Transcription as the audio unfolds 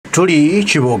Tuli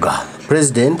Kiboga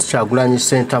President Kyagulanyi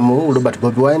Ssentamu Robert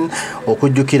Bobi Wine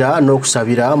okujjukira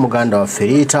n'okusabira muganda wa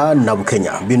Ferita na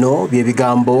Bukenya. Bino bye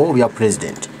bigambo bya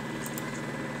President.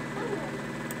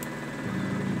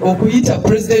 Okuyita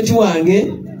President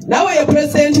wange nawe ye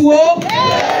President wo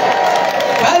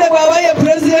kale bwaba ye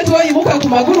President wo yimuka ku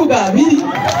magulu ga abiri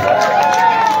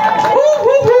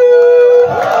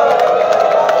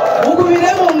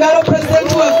mukubire mu ngalo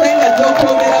President wa Fenga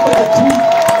jokwogera ko tu.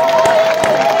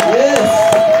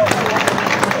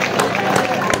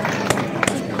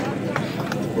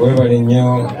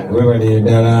 Webali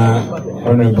dala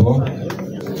honorable.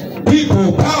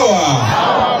 People power.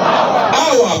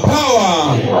 Our power.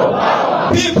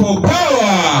 People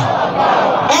power.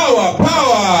 Our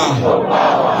power.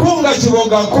 Kunga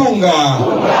Kiboga kunga.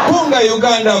 Kunga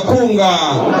Uganda kunga.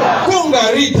 Kunga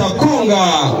Rita kunga.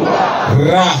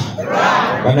 Ra.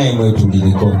 Bana imwe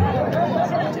tuliliko.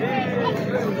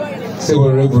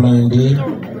 Sebo Reverend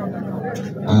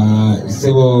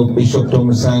Sebo Bishop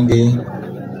Tomusange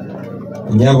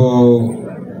Nyabo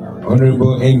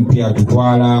Honorable MP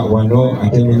atutwala wano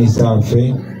ate Minister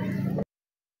waffe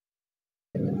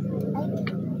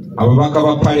ababaka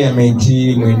ba Parliament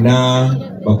mwenna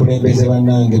bakulembeze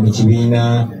bannange mu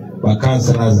kibiina ba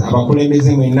councillors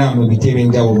abakulembeze mwenna mu bitebe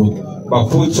enjawulo ba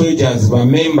foot soldiers ba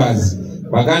members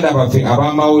baganda baffe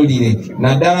abamawulire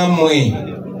naddala mmwe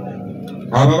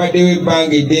ababaddewo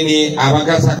ebbanga eddene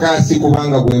abagasakasi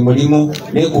kubanga gwe mulimu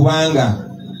ne kubanga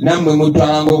namwe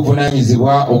mutwalanga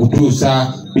obuvunaanyizibwa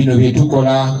okutuusa bino bye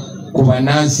tukola ku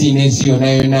bannansi n'ensi yonna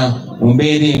yonna mu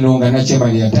mbeera eno nga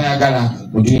Nakyebali atayagala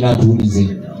mutulina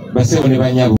atuwulize. Basebo ne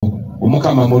banyabo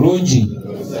Omukama mulungi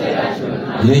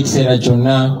era ekiseera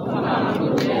kyonna.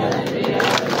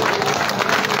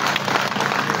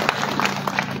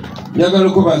 Njagala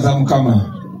okubaza Mukama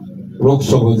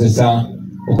olw'okusobozesa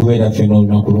okubeera ffe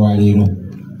n'olunaku lwaleero.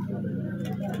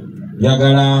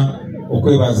 Njagala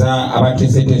okwebaza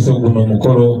abateeseteese guno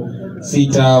omukolo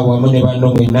Sita wamu ne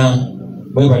banno mwenna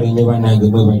mwebale nnyo bannange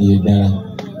mwebaliyo ddala.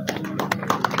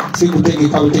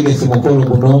 Sikutegeka butegesi mukolo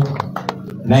guno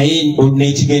naye olina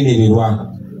ekigendererwa.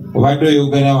 Obadde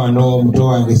oyogera wano omuto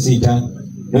wange Sita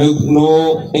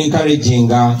no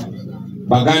encouraginga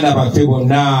baganda baffe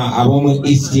bonna ab'omu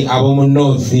East ab'omu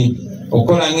North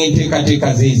okola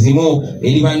ng'enteekateeka ze zimu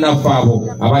eri bannaffe abo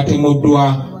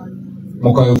abatemuddwa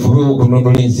mu kaweefube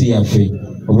okununula ensi yaffe.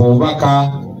 Obwo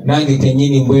obubaka nange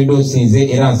kennyini mbwendo osinze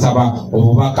era nsaba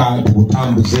obubaka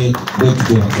tubutambuze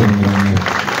bwetugerafoneramu.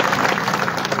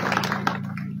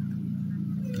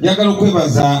 Njagala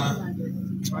okwebaza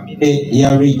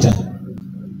ya Rita.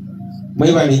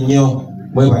 Mwebale nnyo,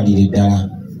 mwebalire ddala,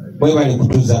 mwebale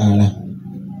kutuzaala,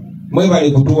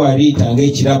 mwebale kutuwa Rita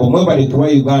ng'ekirabo, mwebale kuwa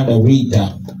Uganda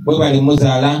Rita, mwebale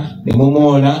muzaala ne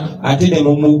mumwola ate ne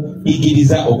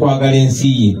mumuyigiriza okwagala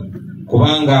ensi ye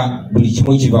kubanga buli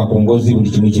kimu kiva ku ngozi, buli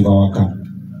kimu kiva waka.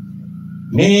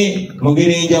 Ne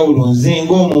mugere enjawulo nze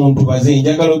ng'omuntu baze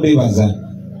njagala obebaza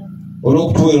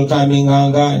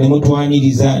olw'okutuwerokaminganga ne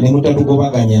mutwaniriza ne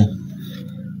mutatugobaganya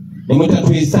ne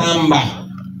mutatwesamba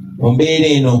mu mbeera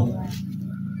eno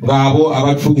ng'abo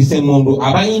abatufugisa emmundu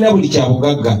abalina buli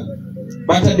kyabugagga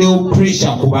bataddewo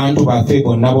pressure ku bantu baffe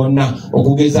bonna bonna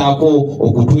okugezaako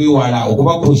okutwewala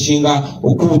okubapushinga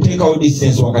okuteekawo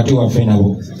distance wakati waffe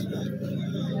nabo.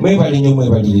 Mwebale nnyo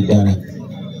mwebalire ddala.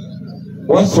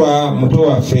 Waswa muto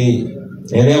waffe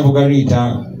yali avuga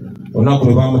Rita olunaku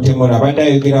lwe bamutemula abadde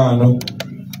ayogera wano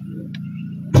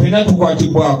twena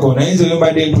tukwatibwako naye nze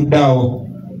mbadde ntuddeawo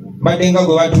mbadde nga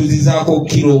gwe batuuzizaako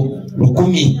kilo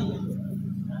 100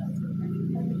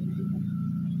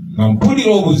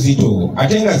 mpulira obuzito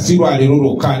ate nga si lwaleero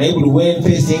lwokka naye buli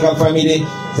bwenfeesinga famire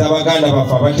z'abaganda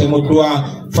baffe abatemuddwa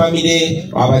famire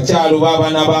abakyalo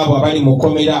b'abaana baabo abali mu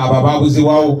kkomera abo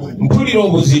abaabuzibwawo mpulira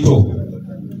obuzito.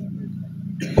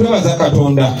 Twebaza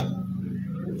Katonda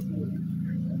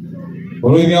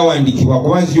olw'ebyawandiikibwa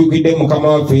kuba nzijukidde Mukama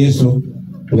waffe Yesu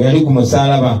bwe yali ku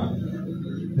musaalaba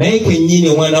naye kennyini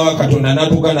omwana wa Katonda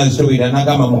n'atuuka n'azitobera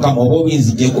n'agamba Mukama oba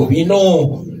obinzigyeko bino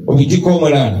obitiko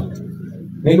omulala.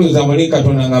 Nedooza muli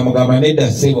Katonda nga mugamba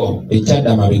nedda ssebo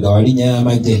ekyadda mabega walinya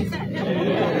y'amagye.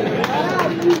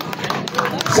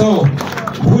 So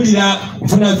mpulira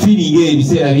nfuna feeling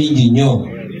ebiseera bingi nnyo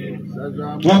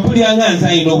nga mpulira nga nze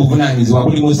alina obuvunaanyizibwa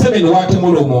buli Museveni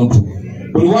waatemula omuntu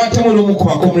buli waatemula omu ku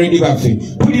bakomredi baffe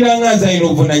mpulira nga nze alina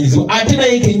obuvunaanyizibwa ate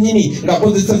naye kennyini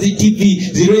ng'akozesa zi TV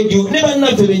zi radio ne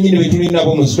bannaffe bennyini be tuli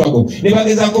nabo mu struggle ne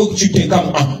bagezaako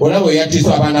okukiteekamu olaba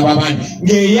oyatiisa abaana b'abandi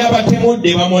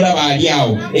ng'eyabatemudde bamulaba ali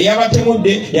awo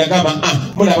eyabatemudde yagamba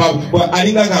mulaba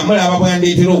alinga nga mulaba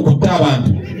bwandeetera okutta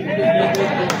abantu.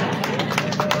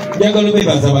 Njagala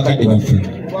obeebaza abakadde baffe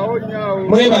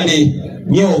mwebale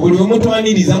nyo buli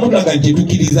omutwaniriza mulaga nti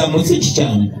tukiriza mu si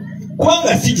kikyamu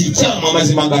kubanga si kikyamu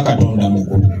amazima ga Katonda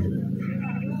mukulu.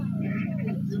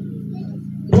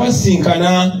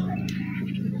 Twasinkana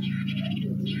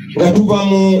nga tuva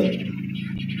mu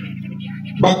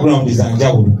background za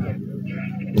njawulo.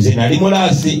 Nze nali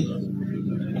mulaasi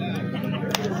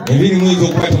ebirimu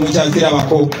ez'okuba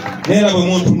temukyazirabako naye bwe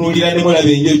muntunuulira ne mulaba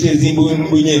enjoto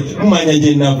ezimbunye mumanya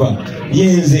gye nava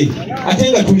yenze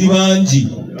ate nga tuli bangi.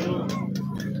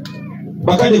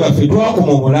 Bakadde baffe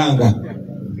twakoma omulanga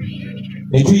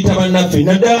ne tuyita bannaffe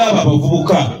naddala abo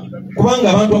abavubuka kubanga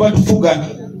abantu abatufuga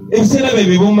ebiseera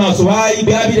bye mu maaso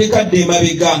byabirekadde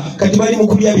emabega kati bali mu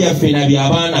kulya byaffe na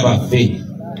by'abaana baffe.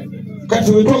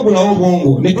 Kati bwe twagulawo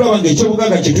obwongo ne tulaba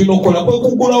ng'ekyobugagga kye tulina okukola kwe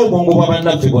kuggulawo obwongo bwa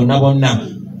bannaffe bonna bonna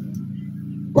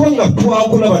kubanga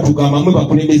twakula batugamba mwe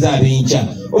bakulembeze ab'enkya.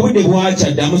 Obudde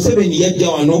bwakyadda Museveni yajja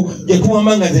wano gye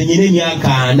tuwamba nga ze nyina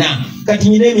emyaka 4 kati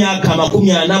nyina emyaka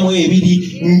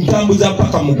 42 ntambuza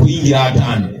paka mu kuyingira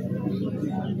 5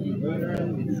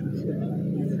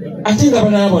 ate nga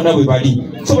balala bonna bwe bali.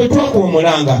 So bwe twakuba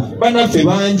omulanga bannaffe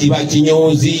bangi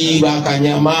bakinyoozi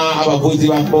bakanyama abavuzi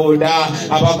ba booda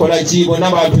abakola ki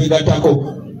bonna batwegattako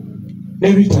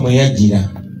ne Rita mwe yajjira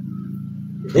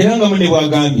era nga mune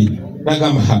bwagambye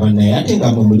nagamba abanaye ate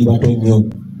nga mwe muli bato nnyo.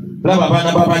 Laba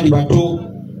abaana b'abandi bato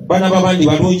baana b'abandi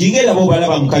balungi ng'era bo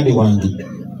balaba mukadde wange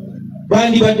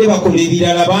bandibadde bakola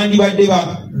ebirala bandibadde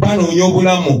banoonya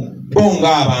obulamu bo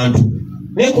ng'abantu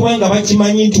naye kubanga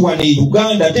bakimanyi nti wano e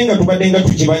Uganda ate nga tubadde nga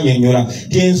tukibanyonnyola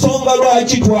ti ensonga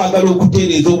lwaki twagala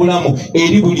okutereeza obulamu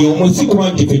eri buli omu si kuba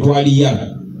nti ffe twaliya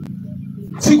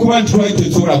si kuba nti twali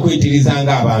tetusobola kwetereza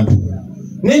ng'abantu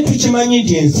naye tukimanyi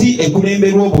nti ensi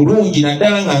ekulemberwa obulungi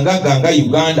naddala nga ngagga nga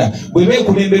Uganda bw'eba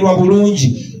ekulemberwa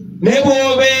bulungi ne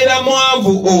bw'obeera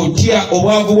mwavu otya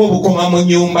obwavu bwo bukoma mu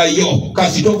nnyumba yo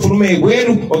kasita ofuluma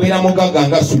ebweru obeera mugagga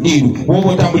nga Sudiru bw'oba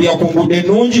otambulira ku nguudo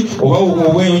ennungi oba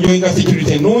obweyonjoyi nga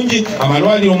security ennungi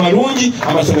amalwaliro malungi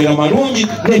amasomero malungi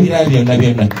n'ebirala byonna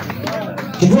byonna.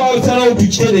 Kitwasalawo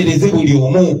tukiterereze buli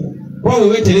omu kuba we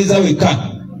weetereza wekka.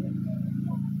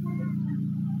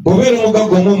 Bw'obeera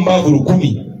omugagga omu mubaavu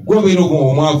 10 gw'obeera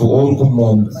omwavu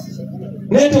 100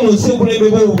 naye tumunsi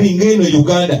ekulembebwa obubi ng'eno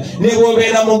Uganda ne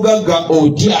bw'obeera mugagga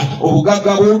otya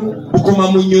obugagga bwo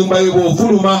bukoma mu nnyumba yo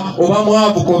bw'ofuluma oba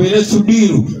mwavu kobeere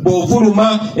Sudiru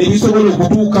bw'ofuluma ebisobola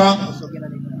okutuuka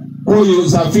kwoyo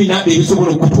Safina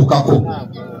ebisobola okutuukako.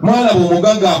 Mwalaba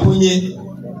omugagga apunye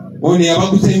ono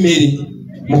yabaguza emmere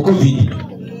mu COVID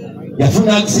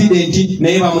yafuna accident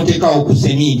naye bamuteekawo ku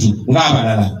seminti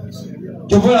ng'abalala.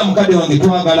 Kyovola mukadde wange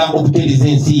twagala okutereeza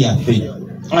ensi yaffe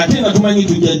ate nga tumanyi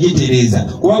tujja gyetereza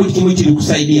kuba buli kimu kiri ku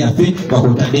saidi yaffe nga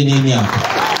kwotadde n'emyaka.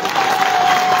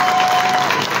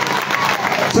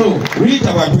 So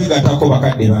Rita bwatwegattako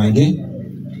bakadde bange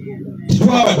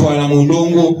tetwabatwala mu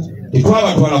ndongo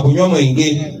tetwabatwala kunywa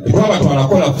mwenge tetwabatwala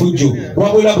kola fujjo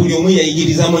wabula buli omu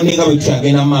yayigiriza munne nga bwe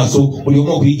tukyagenda mu maaso buli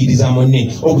omu okuyigiriza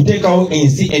munne okuteekawo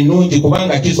ensi ennungi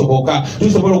kubanga kisoboka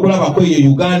tusobola okulaba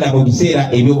kweyo Uganda mu biseera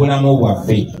eby'obulamu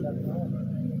bwaffe.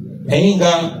 Naye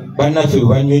nga bannaffe bwe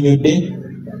bannyonnyodde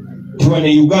tiwa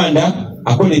ne Uganda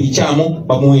akola ebikyamu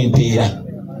bamuwa empeera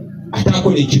ate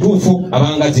akola ekituufu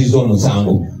abanga azizza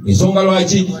omusango. Ensonga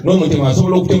lwaki n'omutemu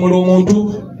asobola okutemula omuntu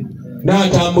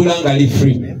n'atambula nga ali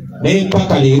free naye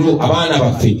mpaka leero abaana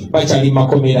baffe bakyali mu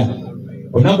makomera.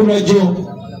 Olunaku lwajjo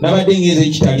nabadde ngenze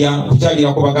ekitalya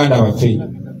kukyalira ku baganda baffe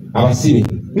abasibe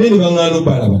naye ne baŋŋaana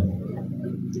balaba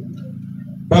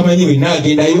bamanyi bwe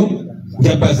naagendayo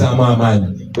nja bazaamu amaanyi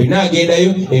bwe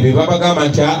naagendayo ebyo babagamba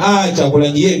nti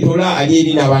Kyagulanyi yeetola ali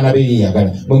eri n'abaana be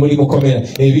yeeyagala mwe muli mukomera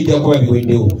ebijja kuba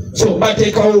biweddewo. So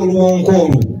bateekawo oluwonko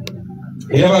olwo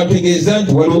era bategeeza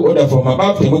nti waliwo order from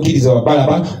above temukkiriza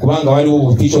babalaba kubanga waliwo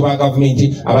obufiisho bwa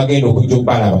gavumenti abagenda okujja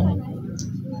okubalaba.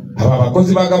 Abo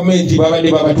abakozi ba gavumenti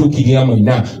babadde babatuukirira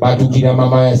mwenna batuukirira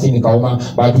maama Yasin Kawuma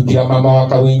batuukirira maama wa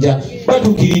Kawenja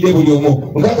batuukiridde buli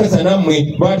omu nkakasa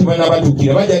nammwe bati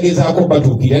banabatuukira bajagezaako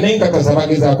batuukirira naye nkakasa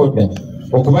bagezaako dda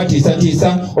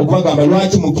okubatiisatiisa okubagamba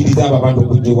lwaki mukkiriza abo abantu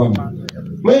okuggyebwamu.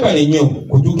 Mwebale nnyo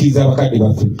kutuukiriza abakadde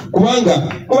baffe kubanga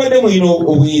mubadde mulina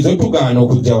obuyinza otugaana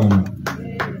okujja wano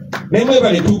naye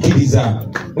mwebale tukkiriza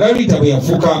nga Rita bwe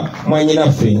yafuuka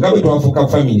mwanyinaffe nga bwe twafuuka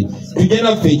family tujja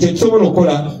naffe kye tusobola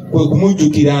okukola kwe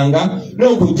kumujjukiranga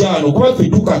n'okujja wano kuba ffe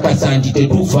tukakasa nti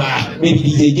tetufa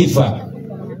n'ebiri egifa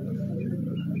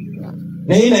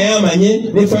naye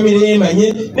amanye ne family ye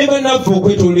emanye ne bannaffe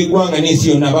okwetoolera eggwanga n'ensi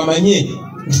yonna bamanye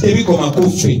nti tebikoma ku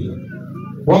ffe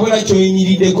wabula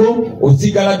kyoyinyiriddeko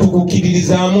osigala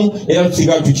tukukkiririzaamu era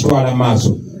tusigala tukitwala mu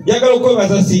maaso. Njagala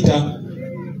okwebaza Siita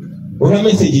olwa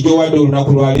meseji gy'owadde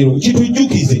olunaku lwaleero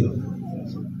kitujjukize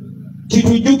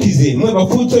mwetukize mwe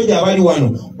bafuuti soja abali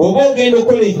wano oba ogenda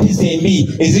okola empisa embi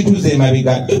ezituuza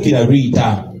emabega jjukira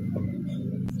Rita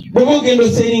bw'oba ogenda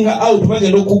oseringa out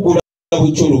bagenda okugula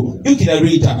buculu jjukira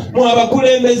Rita mwe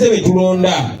abakulembeze be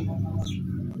tulonda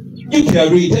jjukira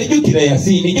Rita jjukira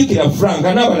Yasini jjukira Frank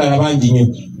n'abalala bangi nnyo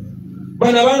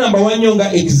bano abaana mbawanyo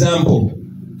nga example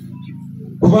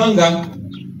kubanga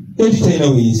totitalina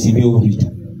weyesimbewo Rita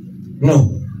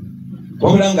no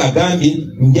wabula ng'agambye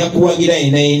nja kuwagira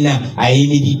yena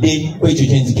ayimiridde ku ekyo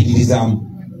kyenzikiririzaamu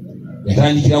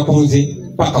yatandikira ku nze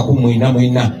paka ku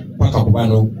mwena paka ku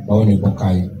bano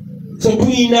bawonebwakaayo so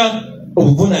tulina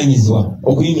obuvunaanyizibwa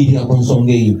okuyimirira ku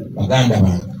nsonga eyo baganda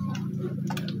bange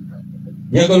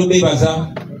njagala obeebaza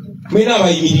mwena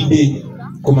abayimiridde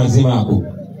ku mazima ago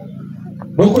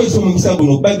n'okwesa omukisa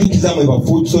guno bajjukiza mwe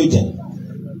bafuuti soja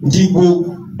nti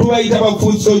tubayita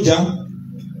bafuuti soja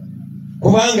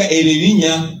kubanga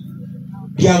erinnya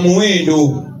lya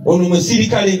muwendo ono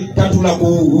musirikale tatula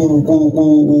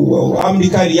ku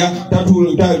amrikalia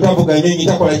tavuga nyonyi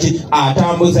takola ki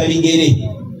atambuza ligere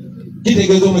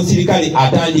kitegeeza omusirikale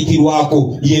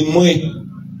atandikirwako yemmwe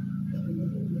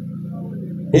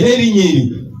era erinnya eryo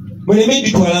muleme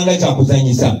ditwalanga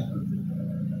kyakuzanyisa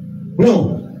no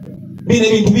bino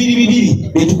ebintu bibiri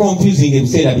byetukonfusinga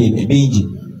ebiseera bingi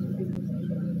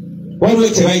waliwo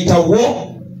kye bayita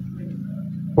wo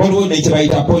waliwo nekye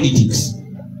bayita politics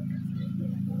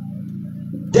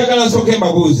njagala nsooke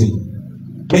mbabuuze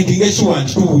making sure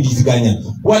nti tubuuliziganya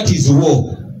what is war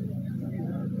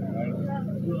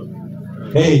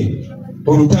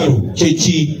olutalo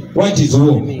kyeki what is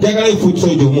war njagala efuuti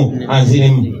soja omu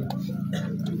anziremu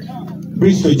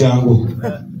Kristo jangu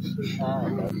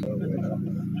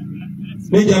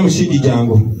neja musidi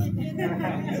jangu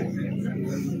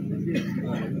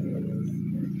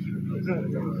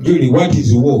Julie, what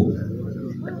is war?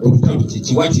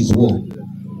 What is war?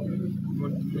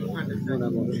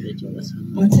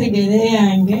 Mutegere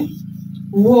yange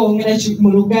war ngera mu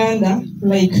Luganda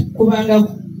like kubanga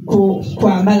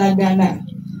kwambalagana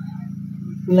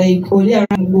like oli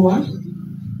arangwa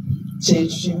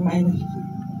chimani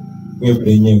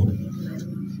yebenye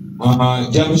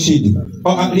Jamushidi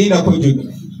Linda koju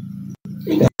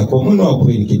Linda ko muno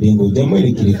okwerekede ngo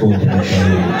jamwerekere ko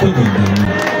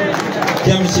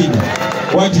Jamushidi,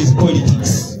 what is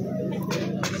politics?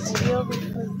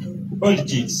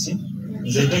 Politics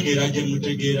nze ntegeera gye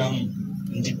mutegeeramu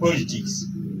nti politics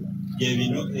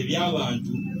byebino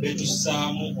eby'abantu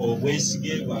betussaamu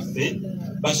obwesige bwaffe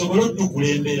basobole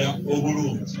otukulembera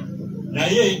obulungi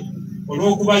naye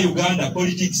olw'okuba Uganda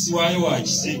politics waayo wa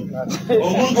kisiru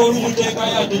omuntu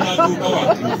olumuteekayo ate n'atuuka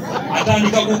waggulu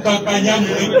atandika kukakkanya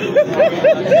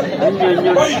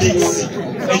politics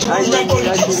ekikulu kya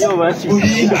politics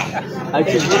bulinga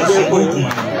ekikyasinga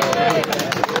okumanya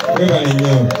webale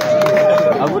nnyo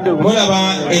mulaba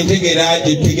entegeera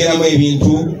gye tutegeeramu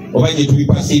ebintu oba gye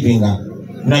tubipasiivinga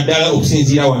naddala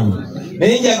okusinziira wano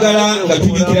naye njagala nga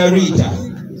tujjukira Rita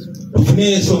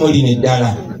tufune essomo lino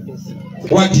eddala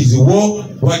what is war,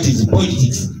 what is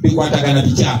politics bikwatagana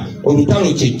bitya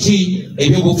olutalo kyeki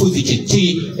ebyobufuzi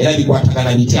kyeki era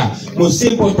bikwatagana bitya mu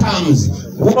simple terms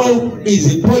war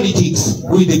is politics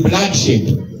with the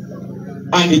bloodshed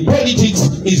and the politics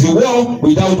is war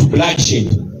without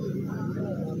bloodshed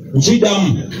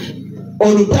nkidamu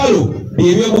olutalo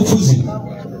byebyobufuzi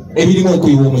ebirimu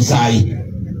okuyiwa omusaayi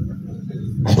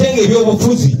ate nga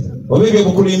ebyobufuzi oba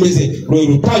ebyobukulembeze lwe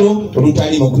lutalo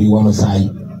olutalimu okuyiwa omusaayi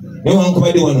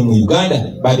newankubadde wano mu Uganda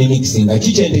bademiksinga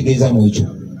kikyentegeeza mu ekyo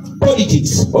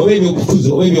politics oba ebyokufuzi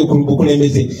oba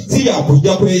ebyobukulembeze si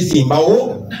byakujja kwesimbawo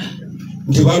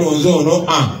nti balonze ono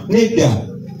nedda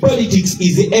politics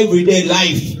is everyday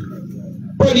life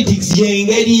politics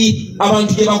yengeri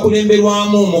abantu gye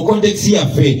bakulemberwamu mu context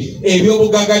yaffe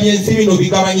ebyobugagga by'ensi bino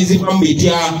bigabanyizibwa mu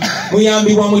bitya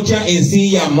muyambibwa mutya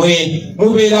ensi yammwe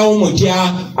mubeerawo mutya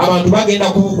abantu bagenda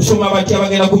kusoma batya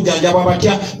bagenda kujjanjabwa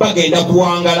batya bagenda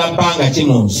kuwangala bbanga ki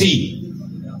mu nsi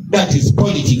that is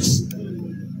politics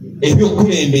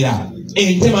ebyokulembera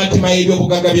entematema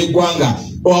y'ebyobugagga by'eggwanga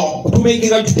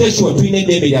tumekinga tuteshiwa tulina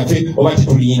eddembe lyaffe oba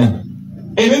tetulina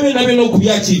ebyo byonna byonna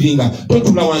okubyakiivinga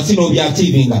totula wansi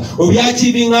n'obyakiivinga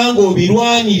obyakiivinga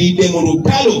ng'obirwaniridde mu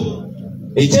lutalo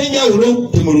ekyenjawulo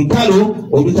ti mu lutalo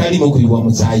olutalimu okuyiwa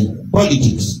musaayi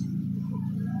politics.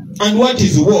 And what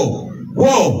is war?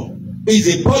 War is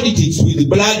a politics with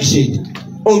bloodshed.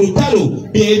 Olutalo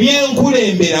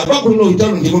byebyenkulembera bakuno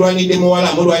olutalo ndi mulwanidde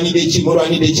muwala mulwanidde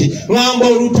ki ngamba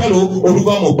olutalo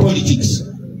oluva mu politics.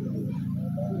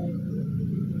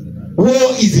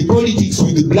 War is politics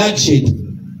with bloodshed.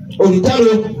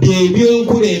 Olutalo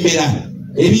byebyenkulembera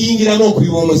ebiyingiramu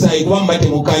okuyiwa omusaayi kuba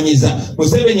mubatemukanyiza.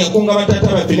 Museveni yakunga batata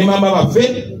baffe ne maama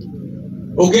baffe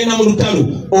ogenda mu lutalo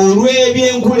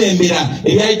olw'ebyenkulembera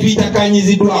ebyali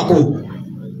tuyitakanyiziddwako.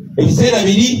 Ebiseera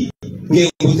biri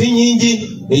ng'enguzi nyingi,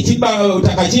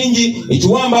 ekibba kingi,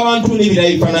 ekiwamba abantu n'ebirala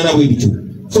bifaanana bwe bityo.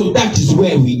 So that is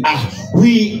where we are.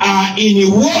 We are in a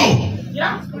war.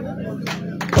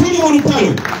 Tuli mu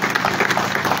lutalo.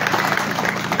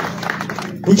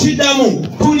 Nkiddamu,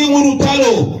 tuli mu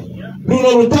lutalo.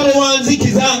 Luno lutalo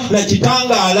wanzikiza na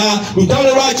kitangaala,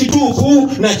 lutalo lwa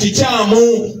kituufu na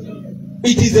kikyamu.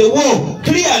 It is a war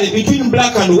clearly between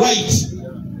black and white.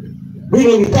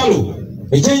 Luno lutalo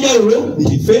ekyenjawulo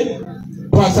nti ffe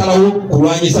twasalawo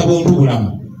kulwanyisa buntu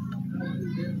bulamu.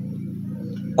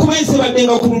 Kuba ensi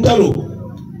baddenga ku lutalo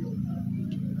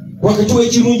wakati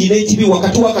w'ekirungi n'ekibi,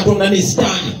 wakati wa Katonda ne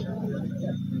Sitaani.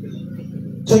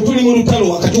 So tuli mu lutalo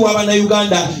wakati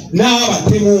w'Abannayuganda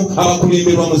n'abatemu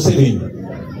abakulemberwa Museveni.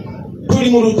 Tuli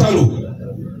mu lutalo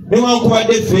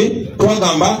newankubadde ffe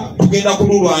twagamba tugenda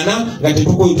kululwana nga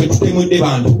tetutemudde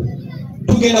bantu.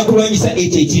 Tugenda kulwanyisa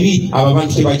ekyo ekibi abo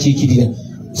abantu tebakiikirira.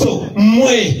 So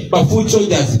mwe ba foot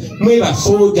soldiers, mwe ba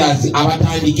soldiers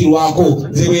abatandikirwako,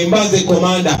 ze bwembaze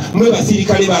komanda, mwe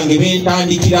basirikale bange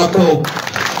bentandikirako.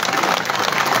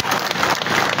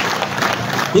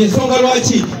 Ensonga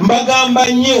lwaki mbagamba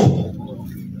nnyo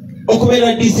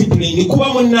okubeera discipline,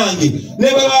 kuba munnange ne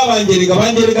baba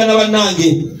banjerega na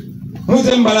bannange.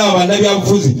 Muze mbalaba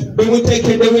bannabyabufuzi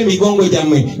bemuteekeddewo emigongo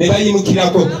gyammwe ne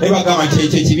bayimukirako ne bagamba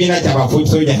kyekyo ekibiina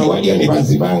ky'abafuusoja. Waliyo ne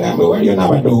bazibanga mwe, waliyo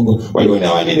n'abadongo, waliyo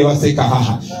n'abandi ne baseka.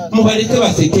 Haha, mubaleke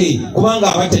baseke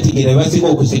kubanga abatetegeera basinga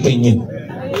okuseka ennyo.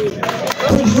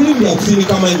 Tuli bya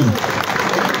kusirika manyi.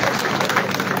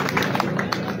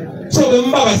 So bwe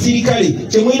muba basirikale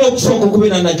kye mulina okusooka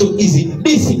okubeera nakyo is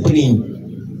discipline.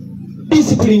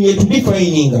 Discipline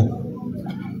yetudefininga.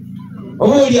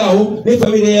 Oba oli awo ne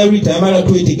famire ya Rita yamala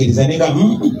twetegereza ne nga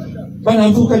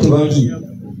bananfuuka tebali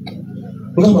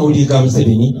nga mawulire ga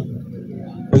Museveni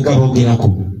bwe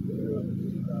gaboogerako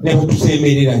ne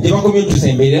butusemberera gye bakomye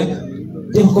tusemberera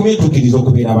gye bakomye tukkiriza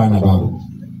okubeera abaana baabwe.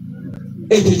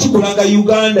 Ekyo kikulaga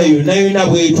Uganda yonna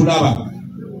bwetulaba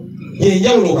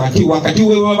yenjawulo wakati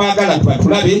we babaagala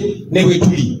tubatulabe ne bwe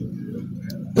tuli.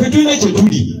 Tetulina kye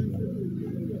tuli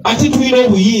ate tulina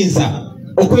obuyinza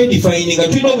okwedifininga,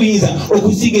 tulina obuyinza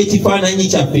okusiga ekifaananyi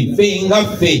kyaffe ffe nga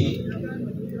ffe.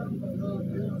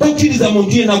 Tokkiriza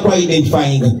muntu yenna ku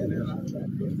identifyinga.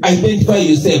 Identify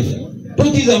yourself.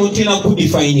 Tokkiriza muntu yenna ku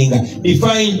defininga.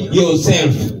 Define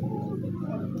yourself.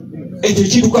 Ekyo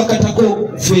kitukakatako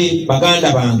ffe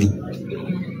baganda bange.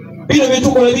 Bino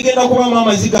byetukola bigenda kubamu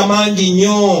amaziga mangi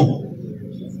nnyo.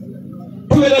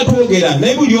 Tubeera twogera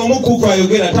naye buli omu kufa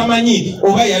ayogera tamanyi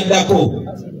oba yaddako.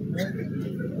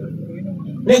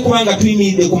 Ne kubanga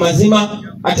tuyimiridde ku mazima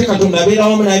ate Katonda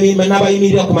abeerawo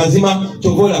n'abayimirira ku mazima,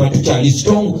 kyova olaba tukyali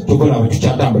strong, kyova olaba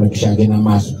tukyatambula tukyagenda mu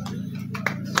maaso.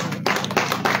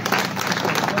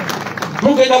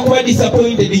 Mugenda kuba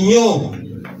disappointed nnyo.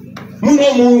 Muno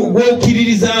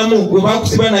gw'okkiririzaamu gwe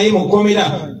baakusiba naye mu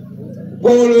kkomera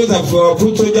gw'olowooza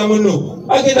fuutsojja muno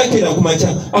agenda kera ku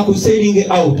makya akuseeringe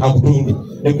out akutunde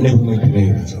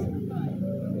nebumwetuleyo.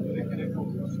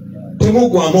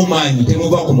 Temugwamu maanyi,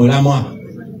 temuva ku mulamwa.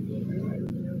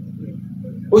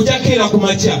 Ojakera ku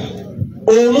makya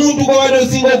omuntu gwe wali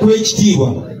osinga okuba ekitiibwa.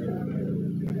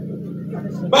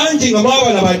 Bangi nga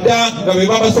mwabalaba dda nga be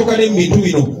babasooka ne mu bintu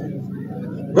bino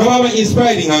nga baba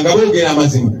inspiring nga boogera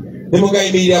amazima ne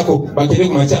mugayimirirako bakere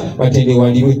ku makya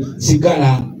batendewalirwe.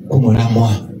 Sigala ku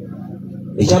mulamwa.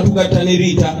 Ekyatugatta ne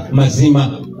Rita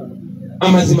mazima.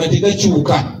 Amazima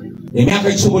tegakyuka.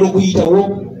 Emyaka kisobola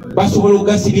okuyitawo, basobola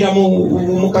okugasibira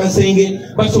mu kansenge,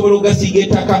 basobola okugasiiga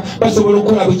ettaka, basobola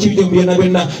okukola bwe kibyo byonna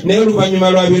byonna, naye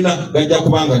oluvannyuma lwa byonna gajja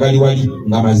kubanga gali wali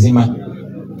nga mazima.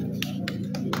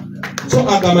 So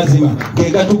aga mazima ge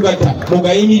gatugatta,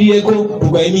 mugayimirireko,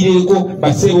 tugayimirireko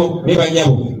basebo ne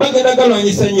banyabo. Bagenda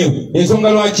galwanyisa nnyo.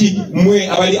 Ensonga lwaki mwe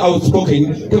abali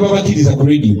outspoken tebabakiriza ku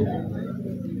radio.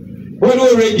 Waliwo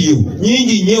radio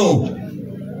nyingi nnyo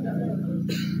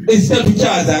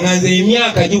ezitakukyaza nga nze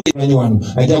emyaka gimanyi wano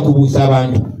ajja kubuusa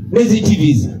abantu nezi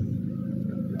TVs.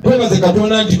 Twebaze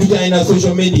Katonda nti tukyalina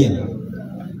social media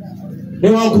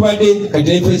newankubadde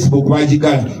kati ne Facebook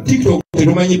bagigala, TikTok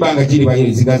tetumanyi bbanga kiri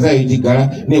bayezigazaayo gigala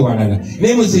newalala.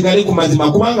 Naye musigale ku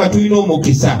mazima kubanga tulina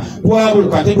omukisa,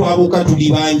 twabuuka tetwabuuka tuli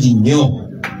bangi nnyo.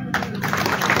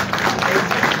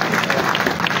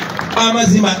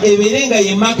 Amazima ebeere nga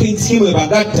ye marketing scheme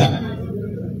bagatta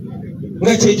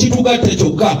nga kyekitugatta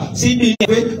kyokka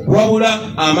sidinfe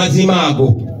wabula amazima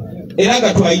ago, era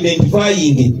nga twa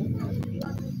identifying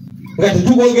nga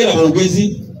tetugogera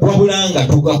bwogezi wabula nga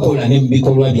tugakola ne mu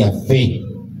bikolwa byaffe.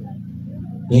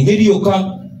 Engeri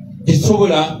yokka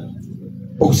tesobola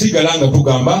okusigala nga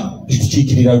tugamba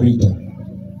titukiikirira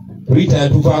Rita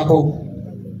yatuvaako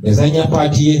yazanya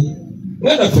paati ye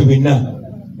nga naffe benna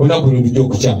olunaku lujja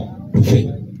okukya tufe.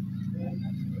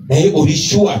 Naye oli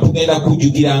sure tugenda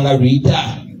kujjukiranga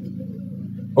Rita?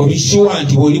 Oli sure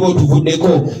nti bw'oliba otuvuddeko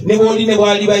ne bw'oli ne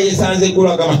bw'aliba yeesanze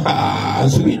eggulu agamba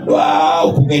nsubiddwa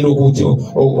okugenda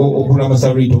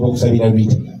okulamusa Rita oba okusabira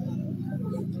Rita?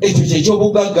 Ekyo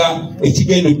kyekyobugagga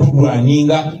ekigenda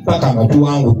otulwaninga paka nga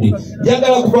tuwangudde.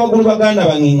 Njagala kubaagula baganda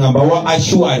bange nga mbawa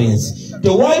assurance.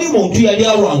 Tewali muntu yali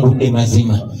awangudde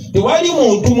mazima. Tewali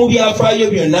muntu mu byafaayo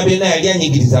byonna byonna yali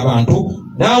anyigiriza abantu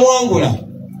n'awangula.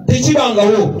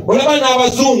 Tekibangawo. Olaba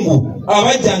n'abazungu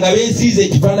abajja nga beesiize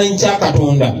ekifaananyi kya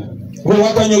Katonda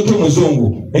ng'owakanya oti omuzungu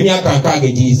emyaka 6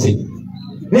 egiyise.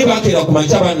 Ne bakeera ku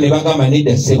makya bano ne bagamba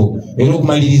nedda ssebo era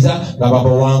okumaliriza nga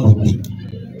babawangudde.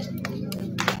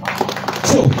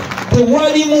 So,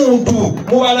 tewali muntu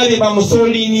mubalabye ba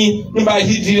Mussolini, mba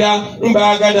Hitler,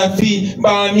 mba Gaddafi,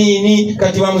 mba Amini,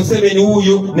 kati ba Museveni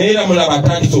wuyo naye era mulaba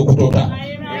atandise okutota.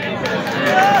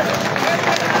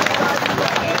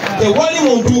 Tewali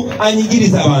muntu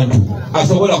anyigiriza abantu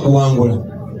asobola kuwangula.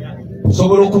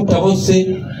 Osobola okutta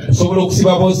bosse, osobola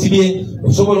okusiba bosibye,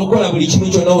 osobola okukola buli kimu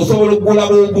kyonna, osobola okugula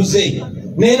booguze.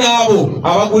 Naye n'abo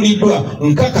abaguliddwa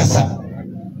nkakasa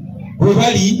bwe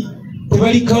bali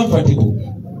tebali comfortable.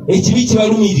 Ekibi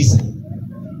kibalumiriza.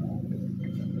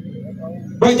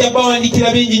 Bajja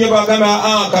bawandikira bingi nnyo bagamba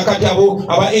kakati abo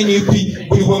aba NUP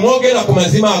buli bwe mwogera ku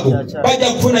mazima ago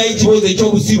bajja kufunayo ekibuuzo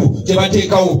ekyobusibu kye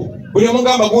bateekawo. Buli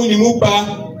omugamba gundi mubba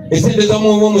esente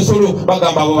z'omusolo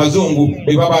bagamba abo bazungu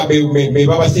be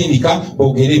babasindika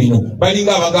boogere bino.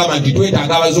 Balinga abagamba nti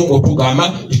twetaaga abazungu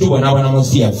otugamba titubonaabona mu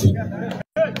nsi yaffe.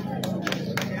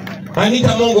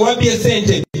 Anita Mongo wabbye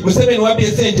sente, Museveni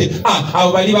wabbye sente,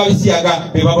 abo bali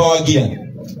babisiyaga be babawagira.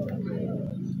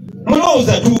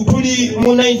 Mulowooza tuli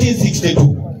mu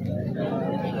 1962.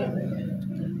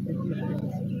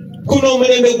 Kuno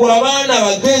omulembe gw'abaana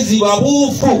bagezi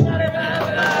babuufu.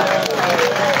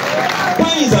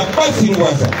 Bayinza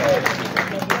basiruwaza.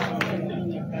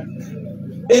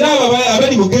 Era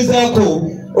abali mugezaako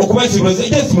okubasiruwaza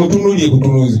just mutunuulye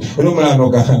kutunuuzi. Era omulano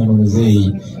gahano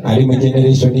muzeeyi ali mu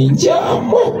generation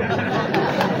nkyamu.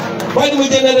 Bali mu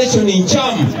generation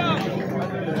nkyamu.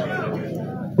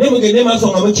 Ne mugende maaso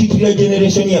nga mukiikirira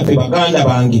generation yaffe baganda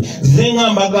bange. Nze nga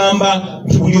mbagamba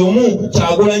nti buli omu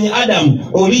Kyagulanyi Adam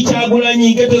oli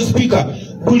Kyagulanyi ghetto speaker.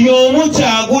 Buli omu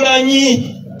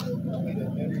Kyagulanyi.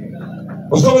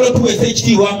 Osobola okuweesa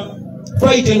ekitiibwa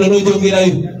fight eno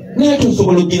n'ogyongerayo. Naye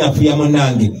tosobola okuginafuya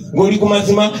munnange ng'oli ku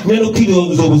mazima ne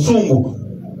nokiriza obusungu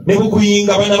ne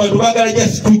bukuyinga bana bantu baagala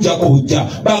just tujjako bujja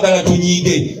baagala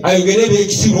tunyiige ayogere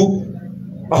ebyekisiru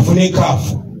afune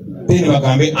kaafu then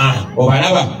bagambe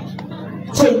obalaba.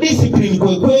 So discipline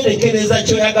kwe kwerekereza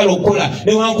ky'oyagala okukola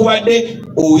newankubadde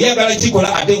oyagala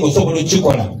kikola ate ng'osobola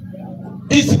okukikola.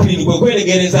 Discipline kwe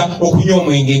kweregereza okunywa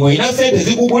omwenge ng'olina sente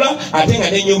zikugula ate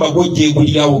nga n'ennyumba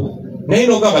gw'ojjeegulirawo naye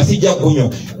n'ogamba sijja kunywa.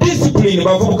 Discipline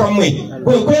bavubuka mmwe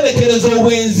kwe kwerekereza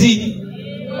obwenzi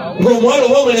ng'omuwala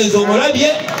oba omulenzi omulabye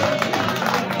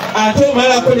ate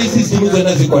omalako ne sisimu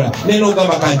zonna zikola naye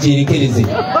n'ogamba kankyerekereze.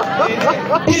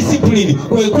 Discipline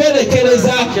kwe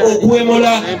kwerekereza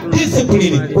okuwemola.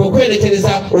 Discipline kwe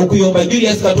kwerekereza okuyomba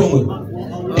Julius Katongwe.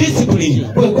 Discipline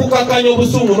kwe kukakanya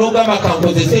obusungu n'ogamba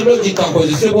kankozese logic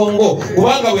kankozese bongo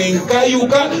kubanga bwe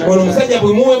nkayuka ono omusajja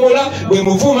bwe muwemola bwe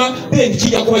muvuma then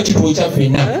kijja kuba kituo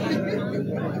kyaffenna.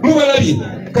 Mubalabye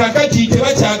kakati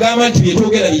tebakyagamba nti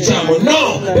byetwogera bikyamu.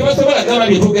 No, tebasobola gamba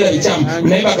byetwogera bikyamu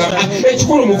naye bagamba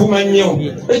ekikulu muvuma nnyo,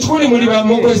 ekikulu muli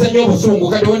mukozesa nnyo obusungu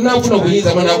kati wennaafuna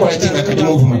obuyinza munakola kinga kati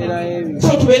muvuma. So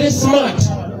tubeere smart,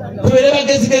 tubeere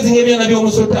bagezigezi ng'ebyana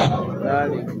by'omusota.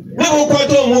 Nebo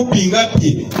okwata omubbi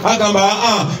ngabbye agamba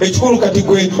ekikulu kati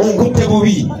gwe onkutte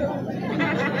bubi.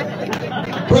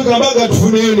 Kwegambaga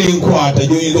tufuneyo n'enkwata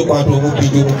gy'oyinza okwata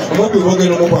omubbi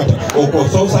bogenda omukwata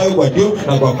okosoosayo gwa ddyo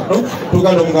nagwa kuno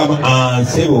tuganda omugamba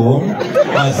nsebo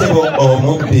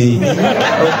omubbi.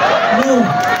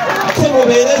 So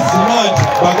mubeere smart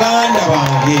baganda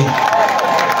bange,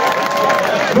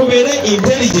 mubeere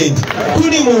intelligent.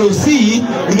 Tuli mu nsi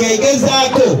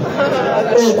ng'egezaako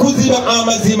okuziba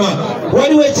amazima.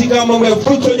 Waliwo ekigambo mwe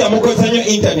futoja mukozesa nnyo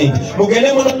internet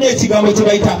mugende munoonye ekigambo kye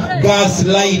bayita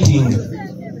gaslighting.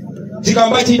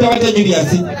 Kigambo kiyita batya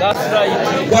Julius?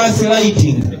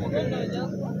 Gaslighting.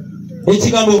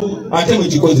 Ekigambo ate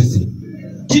mukikozese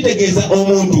kitegeeza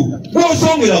omuntu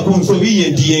gw'osongera ku nsobi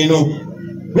ye nti eno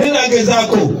naye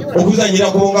nagezaako okuzanyira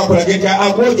kubonga kulageka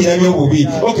akwogera byobubi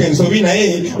okay ensobi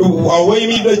naye awo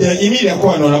imidia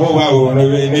kwano nabo bawo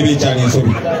nebekyala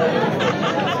ensobi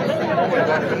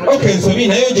okay ensobi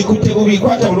naye ogikutte bubi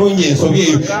kwata bulungi ensobi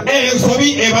eyo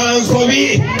ensobi eba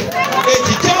nsobi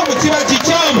ekikyamu kiba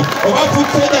kikyamu oba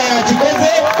fusoja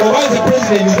yakikoze oba ze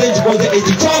president zekikoze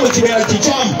ekikyamu kibeera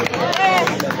kikyamu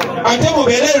ate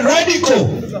mubeere radical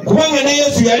kubanga ne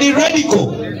Yesu yali radical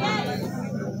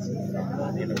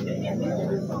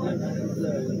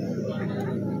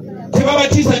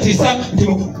tebabatiisatiisa nti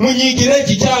munyigire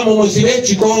ekikyamu musibe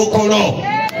ekikookolo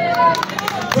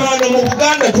twano mu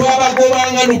Buganda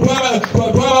twababolanga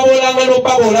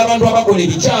n'obaboola abantu abakola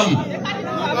ebikyamu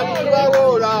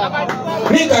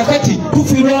naye kakati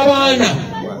tufiirwa abaana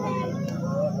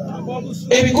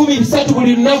 300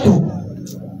 buli lunaku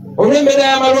olw'embeera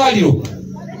y'amalwaliro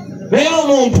naye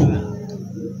omuntu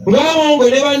ng'amongo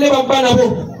ne banne babba nabo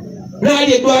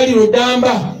n'ali eddwaliro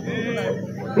ddamba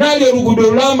n'ali oluguudo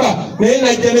olulamba naye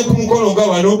najja ne ku mukolo nga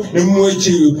wano ne mumuwa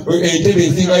entebe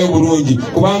esingayo bulungi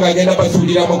kubanga agenda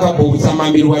basuulira mukabba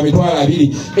obusamambiro bwa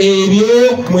 200 ebyo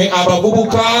mwe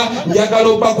abavubuka njagala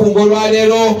obbakunga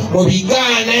olwaleero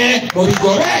mubigaane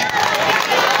mubigobe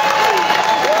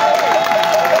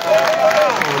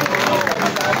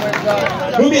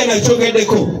Mubbi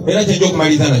anakyogeddeko era kyajja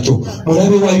okumaliza nakyo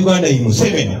mulabe wa Uganda ye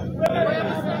Museveni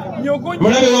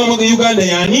mulabe wa Uganda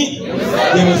yani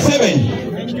ye Museveni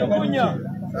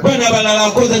bana abalala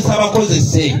akozesa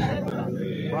bakozese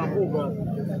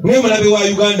naye mulabe wa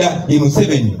Uganda ye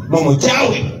Museveni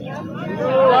mumukyawe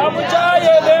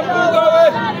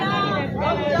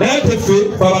naye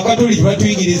teffe abakatoliki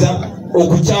batuyigiriza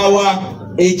okukyawa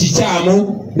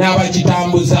ekikyamu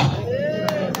n'abakitambuza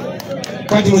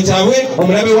kati mukyawe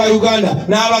omulabe wa Uganda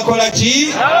n'abakola ki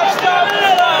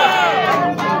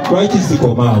lwaki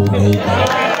sikomaawo naye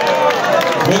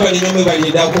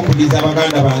mwebalina okukuliza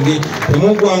abaganda bange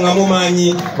temuggwangamu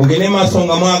maanyi mugende maaso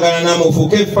nga mwagala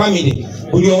namufuuke family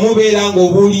buli omubeera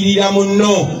ng'obuulirira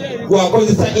munno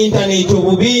gwakozesa internet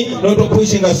obubi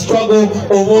notopushinga struggle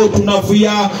oba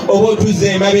otunafuya oba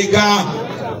otuza emabega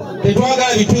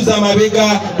tetwagala bituza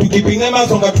amabega tukipinga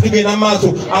maaso nga tutugenda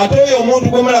maaso ate oyo omuntu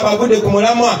gwemulaba avudde ku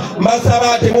mulamwa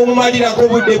mbasaba temumumalirako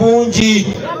budde bungi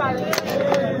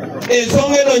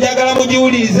ensonga eno njagala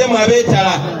mugiwulirize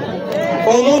mwabeetala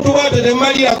omuntu bwate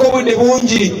temumalirako budde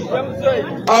bungi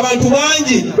abantu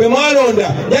bangi bwe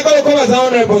mwalonda njagala okwebaza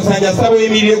Honorable Nsanja Sabo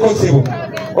yemirireko ssebo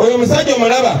oyo omusajja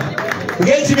omulaba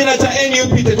ng'ekibiina kya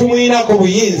NUP tetumuyinako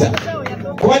buyinza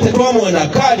kuba tetwamuwona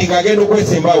kaadi ng'agenda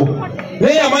okwesembawo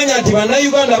naye yamanya nti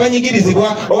bannayuganda banyigirizibwa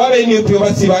oba NUP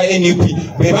oba si ba NUP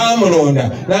be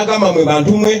baamulonda n'agamba mwe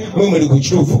bantu mwe muli ku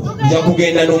kituufu nja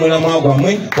kugenda n'omulamwa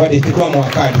gwammwe wadde tetwamuwa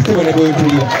kaadi sibone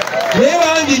bwetulira naye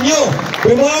bangi nnyo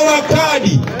bwe mwawa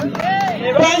kaadi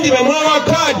bangi bwe mwawa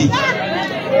kaadi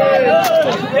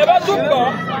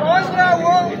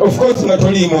of course nga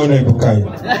toliimu ono ebukayo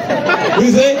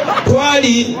nze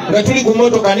twali nga tuli ku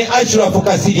motoka ne Ashraf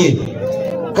Kasirye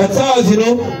katsaawa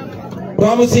zino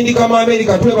twamusindika mu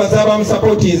America twebaza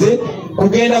abamusapotinze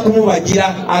kugenda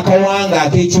kumubagira akawanga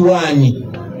ak'ekiwaanyi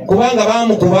kubanga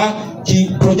baamukuba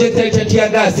ki projector kya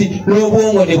tiagasi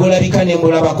n'obwongo ne bulabika ne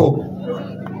mbulabako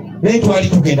naye twali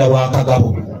tugenda wa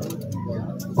Kagabo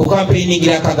ku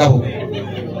campaigningira Kagabo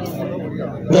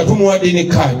nga tumuwadde ne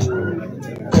kaadi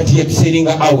kati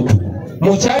yatuseringa out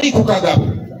mukyali ku Kagabo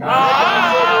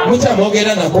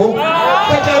mukyamwogera nako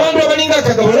kati abantu abalinga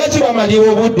Kagabo lwaki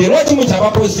bamaliwa obudde lwaki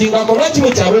mukyabapostingako lwaki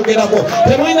mukyaboogerako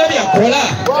temulina byakola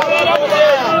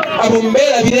abo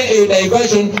mbeerabire eyo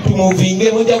diversion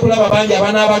tumuvinge mujja kulaba bangi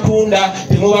abaana abatunda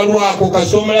temubalwako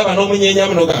kasi omulaba n'omunyeenya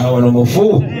muno wano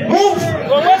mufu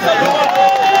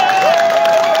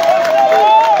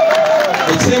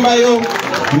ekisembayo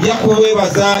nja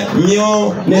kwebaza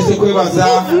nnyo nese kwebaza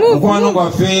mukwano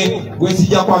gwaffe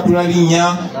gwesijja kwatula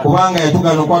linnya kubanga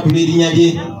yatugana okwatula erinnya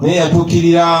lye naye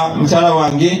yatuukirira mukyala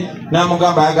wange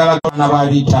n'amugamba ayagala abaana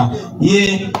baliita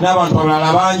ye n'abantu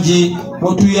abalala bangi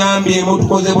mutuyambye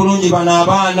mutukoze bulungi bano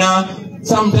abaana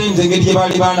sometimes engeri gye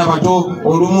bali baana bato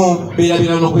olumu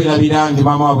beerabira n'okwerabira nti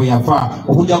maama waabwe yafa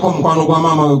okugjako omukwano gwa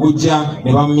maama we gujja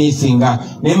ne bamumiisinga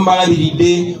naye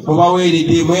mubalabiridde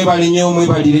mubaweeredde mwebale nnyo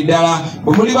mwebalire ddala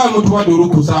bwe muli bali mutuwadde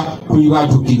olukusa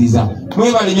kulibaatukkiriza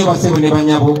mwebale nnyo basebo ne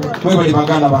banyabo mwebale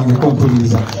baganda bange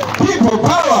kompuliriza people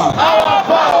power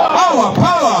our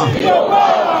power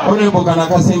Honorable Kana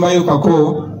Kasembayo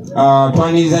kako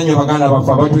twaniriza nnyo baganda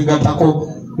baffe abatwegattako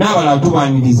n'abalala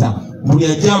tubaaniriza buli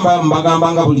ajamba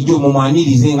mbagambanga bulijjo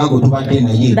mumwanirize nga gwe tubadde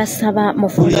naye basaba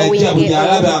mufolowinge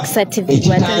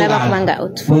ekitangala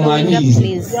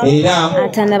mumwanirize era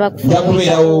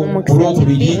njakubeerawo ku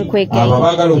Lwokubiri abo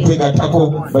abaagala okwegattako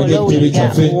bajja ku kitebe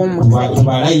kyaffe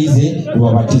tubalayize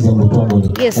tubabatize mu butongole.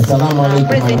 Assalamu alaikum.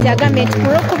 President agambye nti ku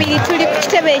Lwokubiri tuli ku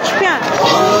kitebe ekipya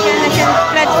National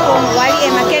Platform wali e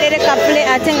Makerere Kapule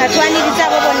ate nga twaniriza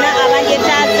abo bonna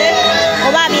abagyetaaze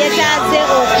oba abyetaaze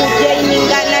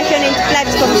okujoininga National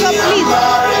Platform. So please,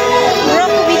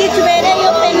 Lwokubiri tubeereyo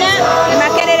ffenna e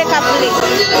Makerere Kapule.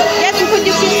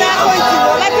 Tukujjukizaako nti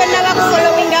oba tonna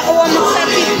bakufolowinga ow'Omukisa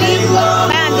TV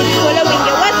bambi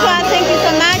tufolowinge. Waswa, thank you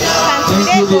so much.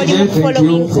 Oli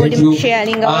mufollowing, oli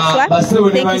musharinga Waswa.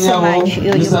 Thank you so much.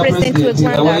 You're President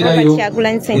w'eggwanga Robert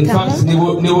Kyagulanyi Ssentamu.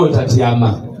 Nibo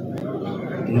tatyama.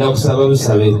 Ndakusaba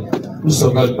busabe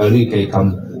musonga balika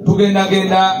ekamu. Tugenda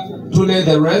tule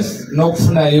the rest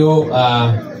n'okufunayo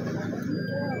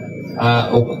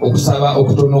okusaba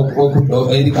okutono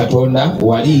eri Katonda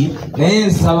wali naye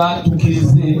nsaba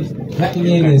tukkirize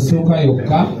nakinyene ensooka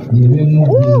yokka yebe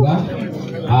Mubbi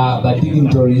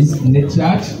badignitaries ne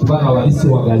church kubanga balisi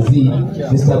wagazi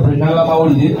Mr. Brina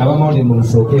abamawulire mu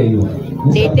nsooka eyo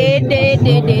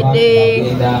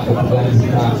agenda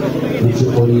okuganzika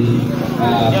ekikoli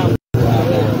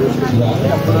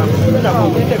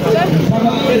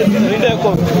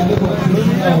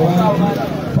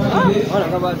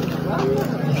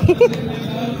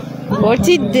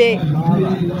otidde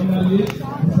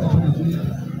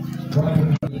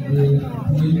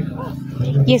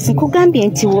yes nkugambye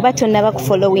nti woba tonna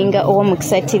bakufollowinga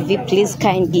ow'Omukisa TV please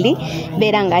kindly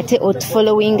beera nga ate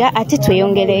otufollowinga ate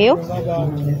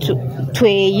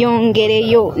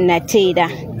tweyongereyo nateera.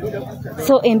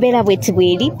 So embeera bweti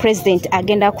bweri president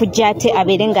agenda kujja ate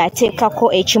abeere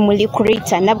ng'ateekako ekimuli ku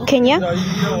Rita Nabukenya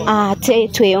ate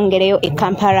tweyongereyo e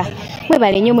Kampala.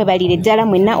 Mwebale nnyo mwebalire ddala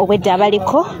mwenna obwedda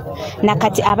abaliko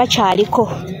nakati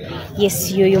abakyaliko.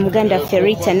 Yes yoyo muganda waffe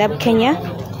Rita Nabukenya.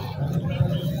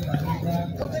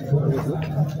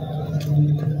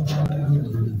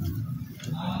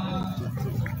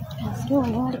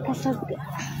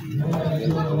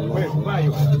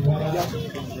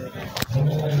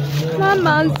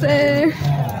 Mama nse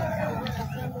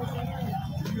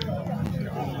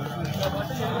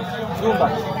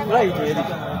right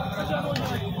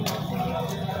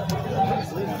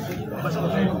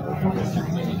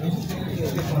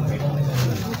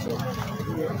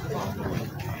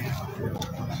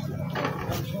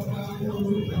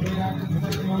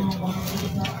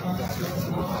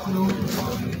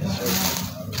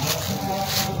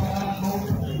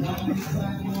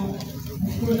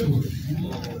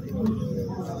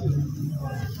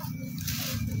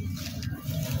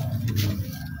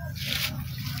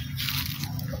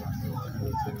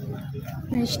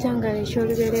Ekitangala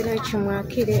eky'olubeerera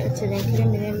kimwakire aterenkere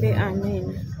emirembe amen.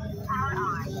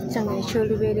 Ekitangala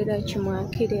eky'olubeerera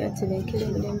kimwakire aterenkere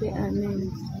emirembe amen.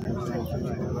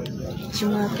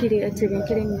 Kimwakire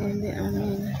aterenkere emirembe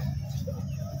amen.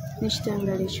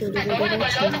 N'ekitangala eky'olubeerera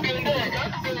kimwakire.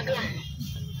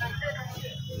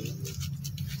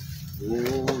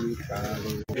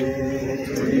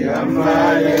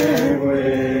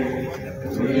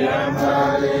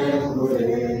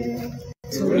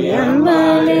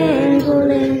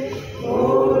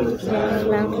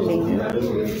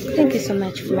 Thank you so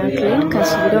much Franklin.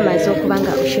 Kasubira omaze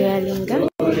okubanga osharinga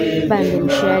bambi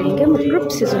musharinge mu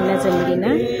groups zonna ze mulina,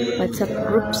 WhatsApp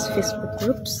groups, Facebook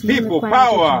groups. People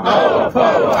power.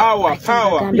 Our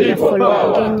power. Gambira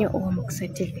follow nnyo ow'Omukisa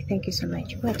TV. Thank you so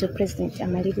much. Bw'atyo president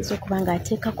amaliriza okubanga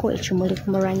ateekako ekimuli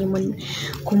ku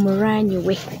mulwanyi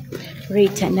we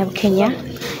Rita Nabukenya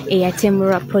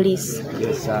eyatemulwa police.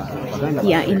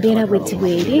 Ya embeera bweti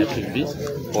bweri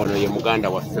ono ye muganda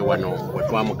waffe wano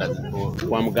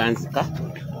twamuganzika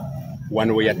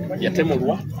wano we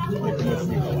yatemulwa.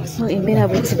 So embeera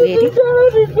bweti bweri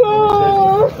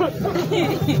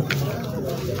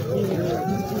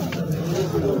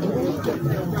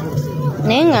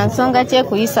naye nga nsonga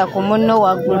kyekuyisa ku munno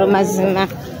waggulu mazima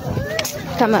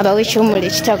kama bawe ekyomula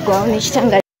ekitagwawo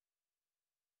n'ekitanga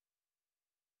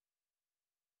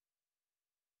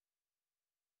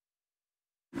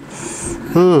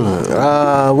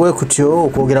bwe kutyo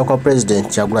okwogera kwa president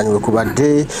Kyagulanyi we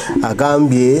kubadde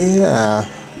agambye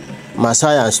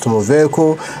masayansi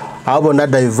tumuveeko abo na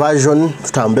diversion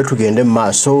tutambule tugende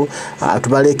maaso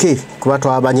tubaleke kuba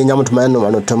twabanyenya mutumano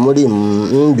bano temuli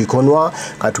bikonwa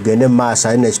katugende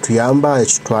maaso ine ekituyamba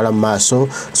ekitwala maaso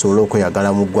solo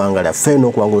okuyagala mu ggwanga lyaffe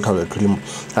n'okuwanga olutalo tulimu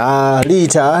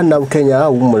liita na Kenya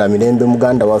umula mirembe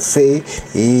muganda waffe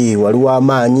waliwo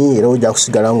amaanyi era ojja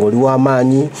kusigala ng'oli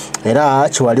w'amaanyi era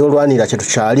kiwali olwanira kye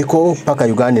tukyaliko paka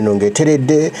Uganda eno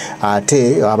ng'eteredde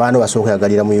ate abaana basooka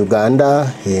yagalira mu Uganda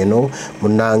eno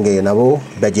munnange nabo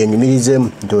bajenyumirize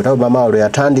nti otabo bamawalo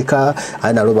yatandika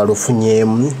ali nalo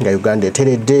balufunyemu nga Uganda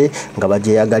eteredde nga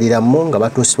bajeyagaliramu nga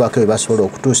batuusibwako bye basobola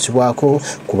okutuusibwako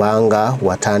kubanga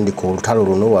watandika olutalo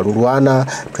luno walulwana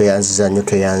tweyanziza nnyo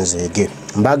tweyanzeege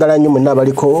mbagala nnyo mwenna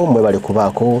baliko mwe bali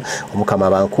kubaako omukama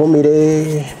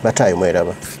bankuumire bataayi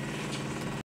mweraba